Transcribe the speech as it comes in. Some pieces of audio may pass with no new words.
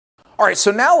All right,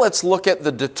 so now let's look at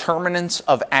the determinants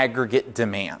of aggregate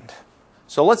demand.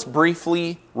 So let's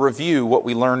briefly review what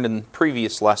we learned in the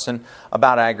previous lesson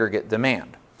about aggregate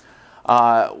demand.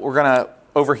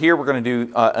 Over here, we're going to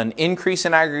do an increase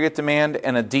in aggregate demand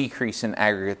and a decrease in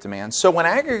aggregate demand. So when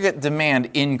aggregate demand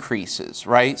increases,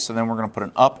 right, so then we're going to put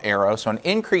an up arrow. So an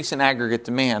increase in aggregate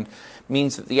demand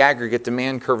means that the aggregate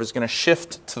demand curve is going to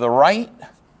shift to the right.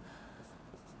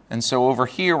 And so over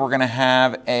here, we're going to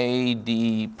have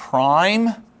AD prime.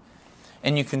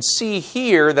 And you can see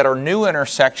here that our new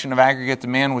intersection of aggregate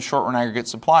demand with short-run aggregate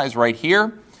supply is right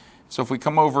here. So if we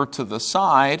come over to the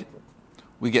side,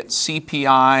 we get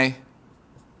CPI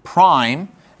prime.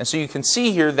 And so you can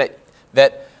see here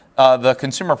that the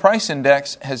consumer price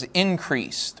index has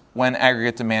increased when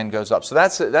aggregate demand goes up. So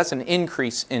that's an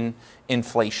increase in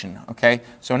inflation, okay?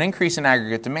 So an increase in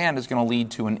aggregate demand is going to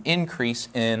lead to an increase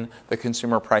in the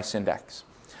consumer price index.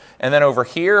 And then over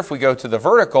here, if we go to the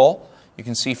vertical, you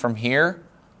can see from here,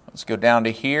 let's go down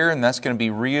to here, and that's going to be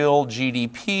real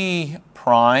GDP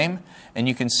prime. And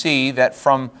you can see that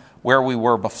from where we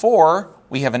were before,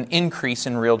 we have an increase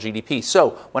in real GDP.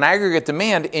 So when aggregate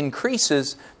demand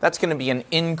increases, that's going to be an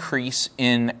increase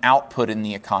in output in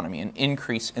the economy, an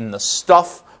increase in the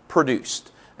stuff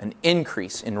produced, an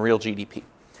increase in real GDP.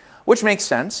 Which makes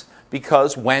sense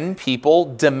because when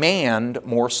people demand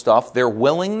more stuff, their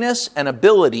willingness and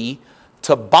ability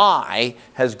to buy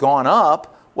has gone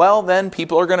up, well, then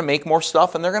people are going to make more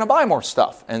stuff and they're going to buy more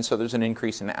stuff. And so there's an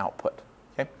increase in output.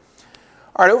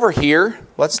 All right, over here,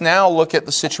 let's now look at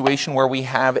the situation where we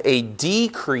have a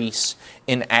decrease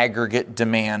in aggregate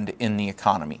demand in the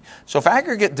economy. So if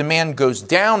aggregate demand goes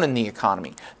down in the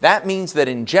economy, that means that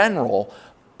in general,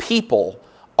 people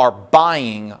are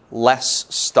buying less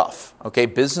stuff. Okay,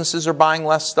 businesses are buying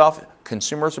less stuff,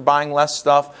 consumers are buying less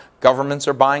stuff, governments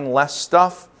are buying less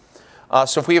stuff.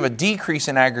 So if we have a decrease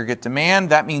in aggregate demand,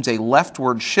 that means a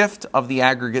leftward shift of the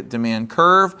aggregate demand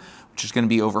curve, which is going to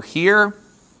be over here.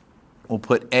 We'll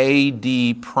put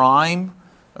AD prime,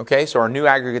 okay, so our new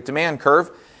aggregate demand curve.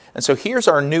 And so here's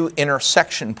our new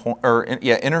intersection point,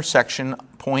 intersection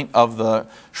point of the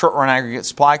short-run aggregate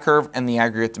supply curve and the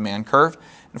aggregate demand curve.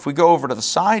 And if we go over to the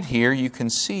side here, you can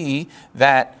see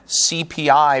that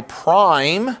CPI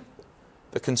prime,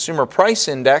 the consumer price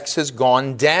index, has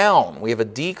gone down. We have a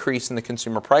decrease in the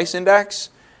consumer price index.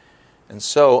 And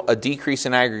so a decrease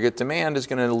in aggregate demand is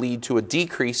going to lead to a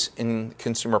decrease in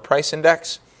consumer price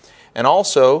index. And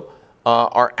also,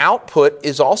 our output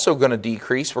is also going to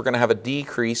decrease. We're going to have a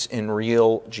decrease in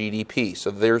real GDP.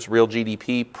 So there's real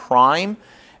GDP prime,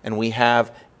 and we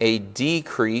have a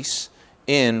decrease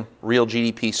in real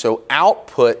GDP. So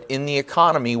output in the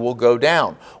economy will go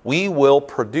down. We will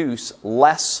produce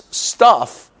less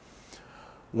stuff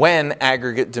when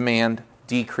aggregate demand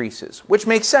decreases, which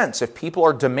makes sense. If people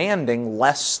are demanding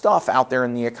less stuff out there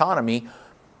in the economy,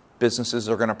 businesses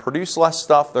are going to produce less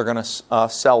stuff, they're going to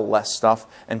sell less stuff,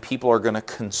 and people are going to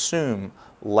consume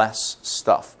less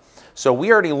stuff. So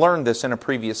we already learned this in a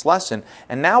previous lesson,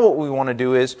 and now what we want to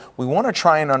do is we want to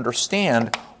try and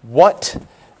understand what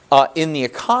in the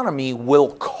economy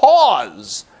will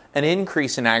cause an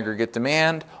increase in aggregate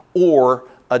demand or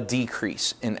a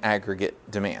decrease in aggregate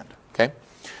demand. Okay?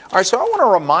 All right, so I want to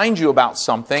remind you about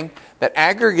something, that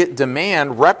aggregate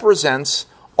demand represents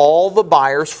all the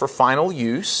buyers for final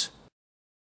use,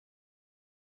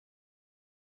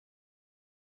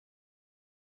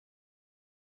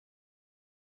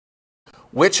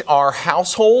 which are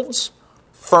households,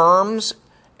 firms,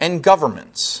 and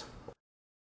governments.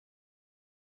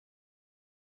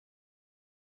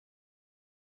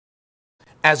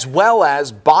 As well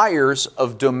as buyers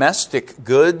of domestic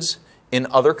goods in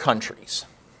other countries.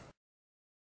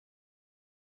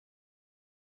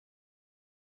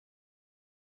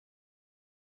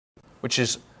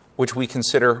 Which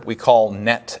we call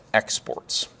net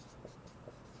exports.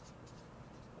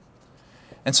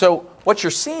 And so what you're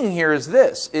seeing here is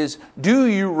this, do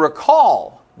you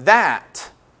recall that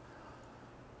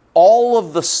all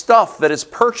of the stuff that is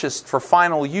purchased for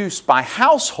final use by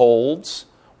households,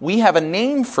 we have a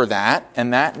name for that,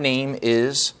 and that name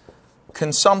is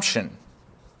consumption.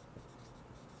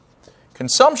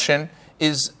 Consumption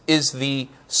is the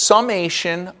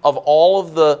summation of all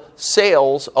of the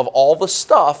sales of all the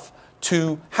stuff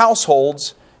to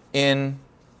households in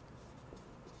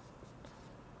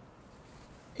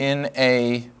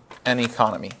an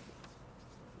economy.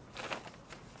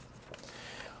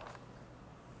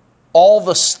 All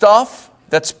the stuff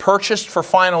that's purchased for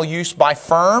final use by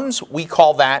firms, we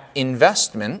call that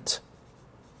investment.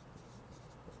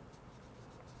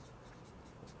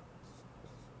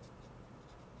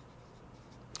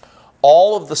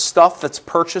 all of the stuff that's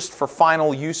purchased for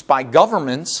final use by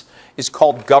governments is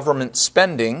called government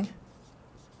spending.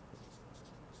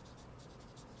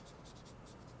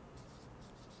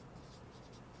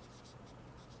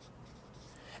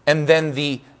 And then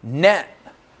the net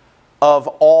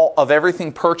of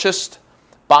everything purchased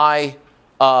by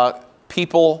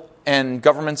people and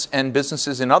governments and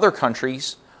businesses in other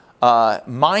countries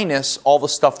minus all the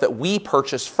stuff that we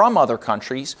purchase from other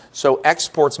countries, so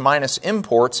exports minus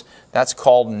imports, that's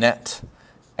called net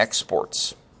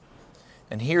exports.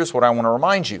 And here's what I want to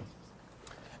remind you.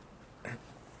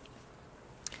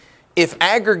 If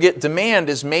aggregate demand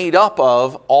is made up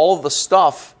of all of the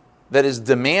stuff that is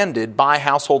demanded by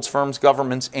households, firms,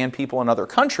 governments, and people in other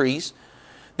countries,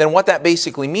 then what that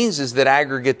basically means is that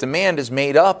aggregate demand is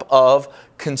made up of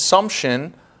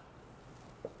consumption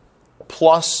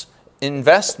plus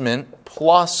investment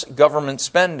plus government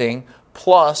spending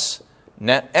plus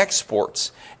net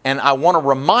exports. And I want to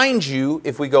remind you,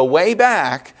 if we go way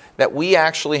back, that we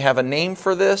actually have a name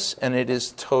for this, and it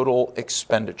is total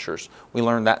expenditures. We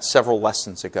learned that several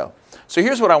lessons ago. So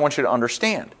here's what I want you to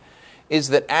understand, is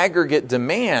that aggregate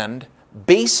demand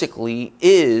basically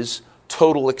is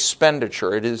total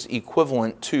expenditure. It is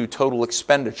equivalent to total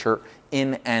expenditure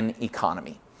in an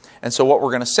economy. And so what we're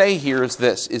going to say here is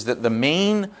this, is that the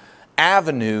main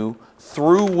avenue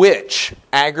through which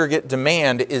aggregate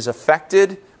demand is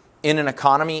affected in an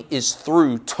economy is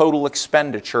through total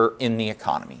expenditure in the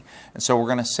economy. And so we're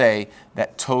going to say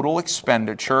that total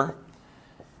expenditure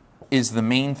is the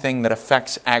main thing that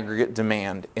affects aggregate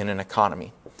demand in an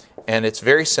economy. And it's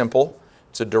very simple.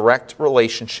 It's a direct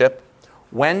relationship.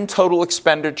 When total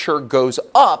expenditure goes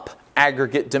up,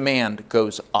 aggregate demand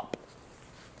goes up.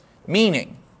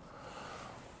 Meaning,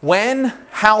 when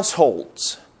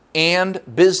households and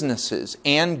businesses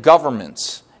and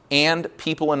governments and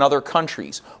people in other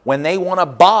countries, when they want to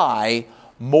buy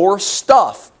more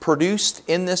stuff produced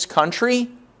in this country,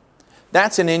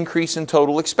 that's an increase in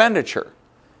total expenditure.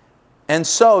 And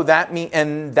so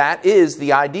that is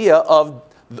the idea of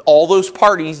all those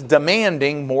parties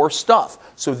demanding more stuff.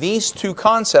 So these two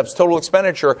concepts, total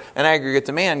expenditure and aggregate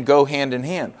demand, go hand in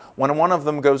hand. When one of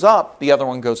them goes up, the other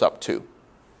one goes up too.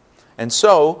 And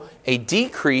so a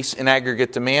decrease in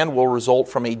aggregate demand will result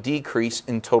from a decrease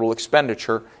in total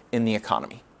expenditure in the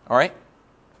economy. All right?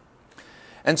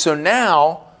 And so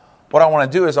now what I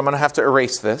want to do is I'm going to have to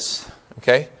erase this,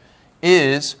 okay,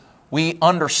 is we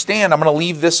understand, I'm going to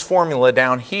leave this formula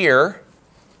down here.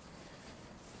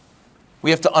 We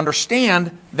have to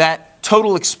understand that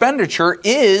total expenditure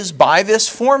is, by this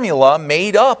formula,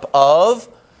 made up of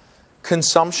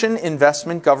consumption,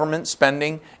 investment, government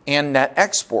spending, and net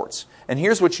exports. And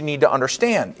here's what you need to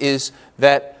understand, is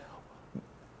that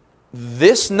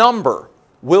this number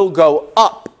will go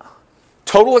up.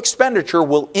 Total expenditure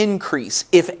will increase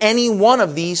if any one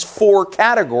of these four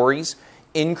categories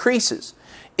increases.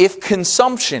 If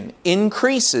consumption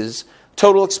increases,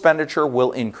 total expenditure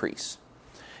will increase.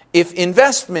 If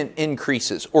investment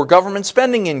increases, or government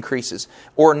spending increases,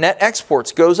 or net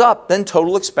exports goes up, then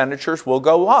total expenditures will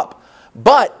go up.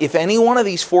 But if any one of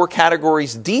these four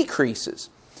categories decreases,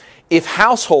 if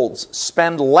households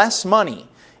spend less money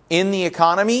in the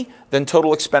economy, then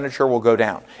total expenditure will go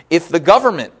down. If the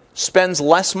government spends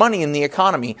less money in the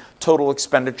economy, total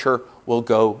expenditure will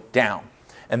go down.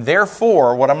 And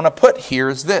therefore, what I'm going to put here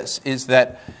is this, is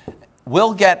that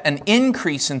we'll get an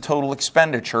increase in total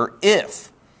expenditure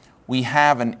if we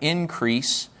have an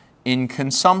increase in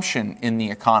consumption in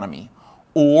the economy,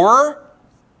 or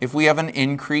if we have an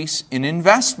increase in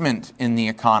investment in the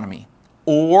economy,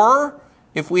 or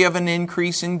if we have an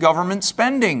increase in government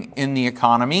spending in the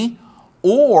economy,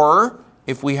 or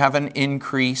if we have an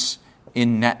increase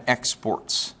in net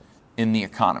exports in the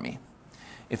economy.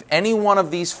 If any one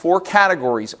of these four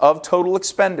categories of total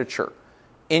expenditure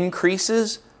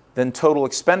increases, then total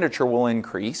expenditure will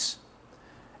increase.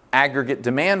 Aggregate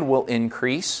demand will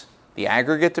increase. The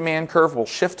aggregate demand curve will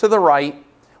shift to the right.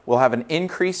 We'll have an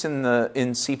increase in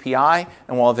CPI,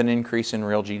 and we'll have an increase in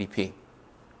real GDP.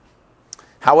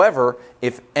 However,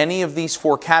 if any of these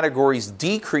four categories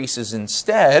decreases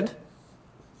instead,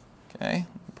 okay,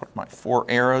 put my four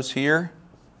arrows here.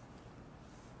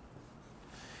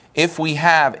 If we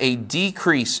have a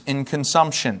decrease in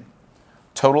consumption,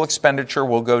 total expenditure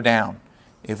will go down.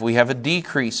 If we have a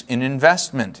decrease in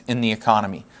investment in the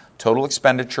economy, total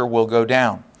expenditure will go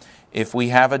down. If we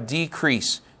have a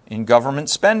decrease in government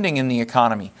spending in the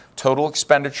economy, total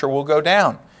expenditure will go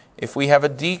down. If we have a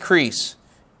decrease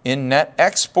in net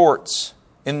exports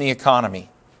in the economy,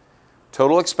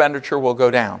 total expenditure will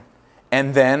go down.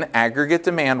 And then aggregate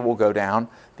demand will go down.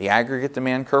 The aggregate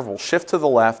demand curve will shift to the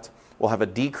left. we'll have a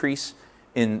decrease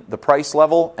in the price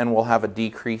level, and we'll have a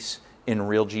decrease in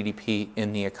real GDP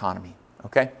in the economy.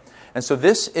 Okay? And so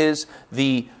this is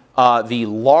the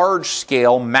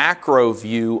large-scale macro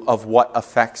view of what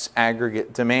affects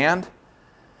aggregate demand.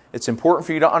 It's important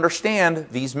for you to understand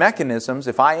these mechanisms.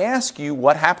 If I ask you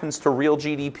what happens to real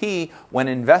GDP when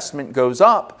investment goes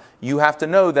up, you have to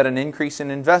know that an increase in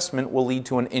investment will lead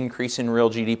to an increase in real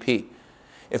GDP.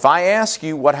 If I ask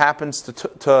you what happens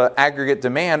to aggregate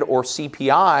demand, or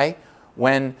CPI,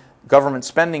 when government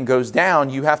spending goes down,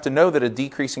 you have to know that a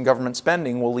decrease in government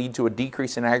spending will lead to a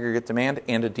decrease in aggregate demand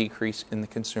and a decrease in the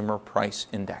consumer price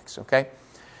index. Okay?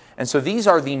 And so these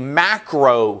are the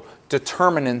macro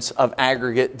determinants of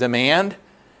aggregate demand.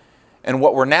 And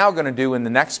what we're now going to do in the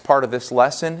next part of this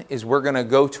lesson is we're going to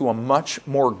go to a much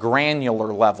more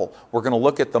granular level. We're going to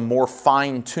look at the more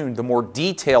fine-tuned, the more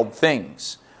detailed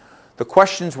things. The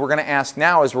questions we're going to ask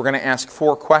now is we're going to ask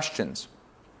 4 questions.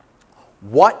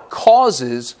 What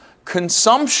causes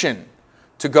consumption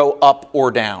to go up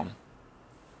or down?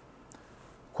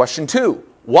 Question 2,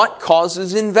 what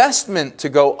causes investment to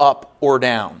go up or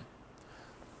down?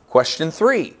 Question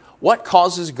 3, what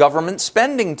causes government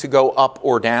spending to go up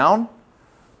or down?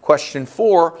 Question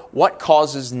 4, what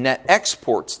causes net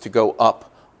exports to go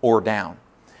up or down?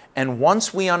 And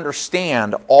once we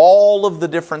understand all of the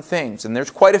different things, and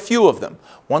there's quite a few of them,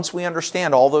 once we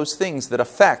understand all those things that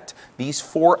affect these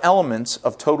 4 elements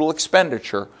of total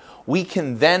expenditure, we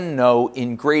can then know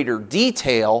in greater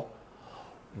detail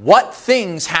what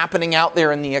things happening out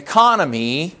there in the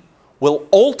economy will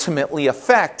ultimately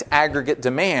affect aggregate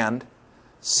demand,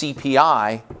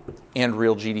 CPI, and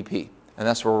real GDP. And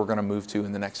that's where we're going to move to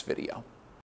in the next video.